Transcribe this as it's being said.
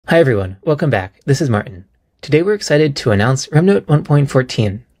Hi everyone, welcome back. This is Martin. Today we're excited to announce RemNote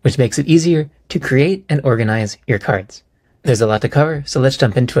 1.14, which makes it easier to create and organize your cards. There's a lot to cover, so let's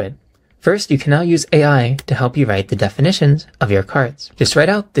jump into it. First, you can now use AI to help you write the definitions of your cards. Just write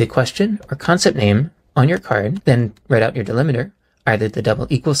out the question or concept name on your card, then write out your delimiter, either the double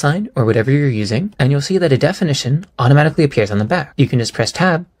equal sign or whatever you're using, and you'll see that a definition automatically appears on the back. You can just press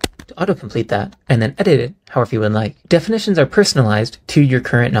Tab to autocomplete that, and then edit it however you would like. Definitions are personalized to your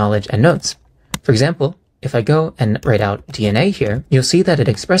current knowledge and notes. For example, if I go and write out DNA here, you'll see that it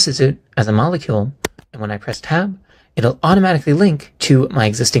expresses it as a molecule, and when I press Tab, it'll automatically link to my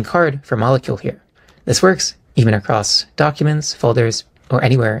existing card for molecule here. This works even across documents, folders, or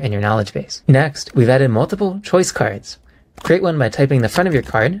anywhere in your knowledge base. Next, we've added multiple choice cards. Create one by typing the front of your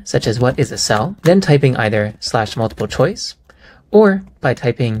card, such as what is a cell, then typing either /multiple choice, or by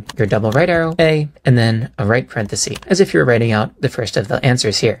typing your double right arrow, A, and then a right parenthesis, as if you're writing out the first of the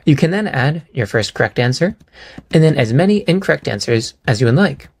answers here. You can then add your first correct answer, and then as many incorrect answers as you would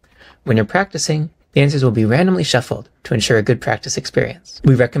like. When you're practicing, the answers will be randomly shuffled to ensure a good practice experience.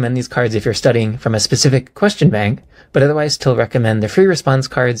 We recommend these cards if you're studying from a specific question bank, but otherwise still recommend the free response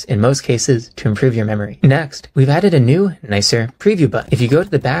cards in most cases to improve your memory. Next, we've added a new, nicer preview button. If you go to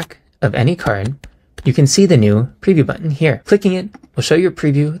the back of any card, you can see the new preview button here. Clicking it will show you a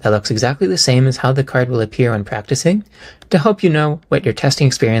preview that looks exactly the same as how the card will appear when practicing to help you know what your testing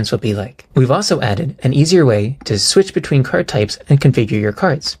experience will be like. We've also added an easier way to switch between card types and configure your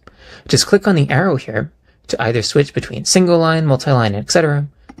cards. Just click on the arrow here to either switch between single line, multi-line, etc.,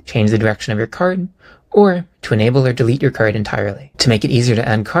 change the direction of your card, or to enable or delete your card entirely. To make it easier to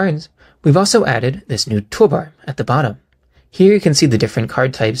add cards, we've also added this new toolbar at the bottom. Here you can see the different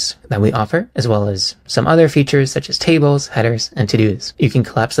card types that we offer, as well as some other features such as tables, headers, and to-dos. You can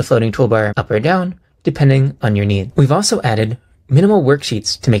collapse the floating toolbar up or down, depending on your need. We've also added minimal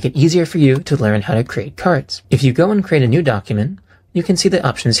worksheets to make it easier for you to learn how to create cards. If you go and create a new document, you can see the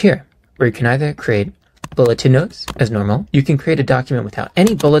options here, where you can either create bulletin notes as normal. You can create a document without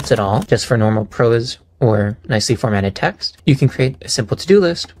any bullets at all, just for normal prose or nicely formatted text. You can create a simple to-do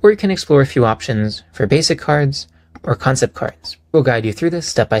list, or you can explore a few options for basic cards or concept cards. We'll guide you through this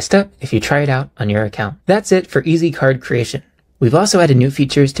step by step if you try it out on your account. That's it for easy card creation. We've also added new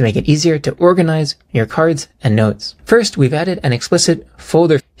features to make it easier to organize your cards and notes. First, we've added an explicit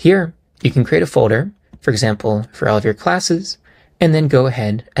folder. Here, you can create a folder, for example, for all of your classes, and then go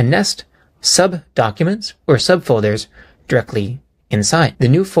ahead and nest sub-documents or subfolders directly inside. The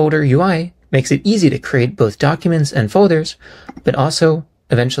new folder UI makes it easy to create both documents and folders, but also,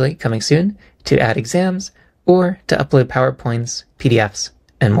 eventually, coming soon, to add exams or to upload PowerPoints, PDFs,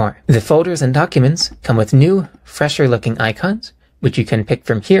 and more. The folders and documents come with new, fresher-looking icons, which you can pick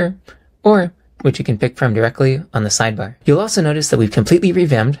from here, or which you can pick from directly on the sidebar. You'll also notice that we've completely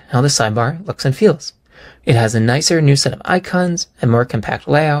revamped how the sidebar looks and feels. It has a nicer new set of icons, a more compact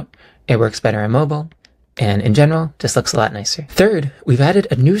layout, it works better on mobile, and in general, just looks a lot nicer. Third, we've added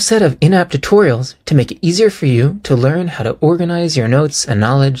a new set of in-app tutorials to make it easier for you to learn how to organize your notes and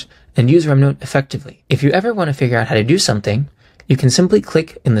knowledge and use RemNote effectively. If you ever want to figure out how to do something, you can simply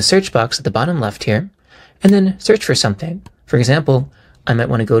click in the search box at the bottom left here, and then search for something. For example, I might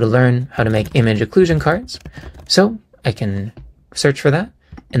want to go to learn how to make image occlusion cards, so I can search for that,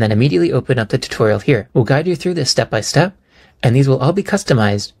 and then immediately open up the tutorial here. We'll guide you through this step by step, and these will all be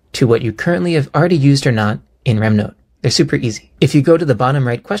customized to what you currently have already used or not in RemNote. They're super easy. If you go to the bottom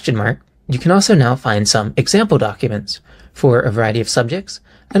right question mark, you can also now find some example documents for a variety of subjects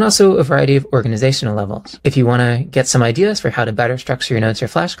and also a variety of organizational levels. If you want to get some ideas for how to better structure your notes or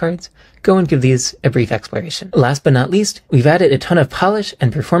flashcards, go and give these a brief exploration. Last but not least, we've added a ton of polish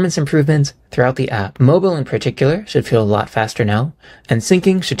and performance improvements throughout the app. Mobile in particular should feel a lot faster now, and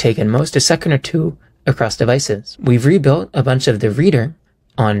syncing should take at most a second or two across devices. We've rebuilt a bunch of the reader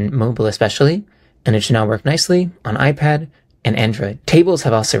on mobile especially, and it should now work nicely on iPad and Android. Tables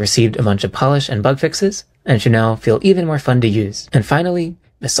have also received a bunch of polish and bug fixes, and should now feel even more fun to use. And finally,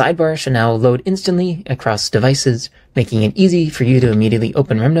 the sidebar should now load instantly across devices, making it easy for you to immediately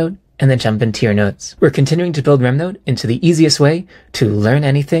open RemNote and then jump into your notes. We're continuing to build RemNote into the easiest way to learn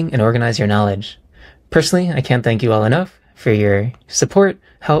anything and organize your knowledge. Personally, I can't thank you all enough for your support,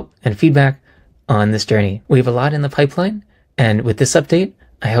 help, and feedback on this journey. We have a lot in the pipeline, and with this update,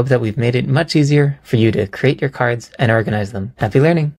 I hope that we've made it much easier for you to create your cards and organize them. Happy learning!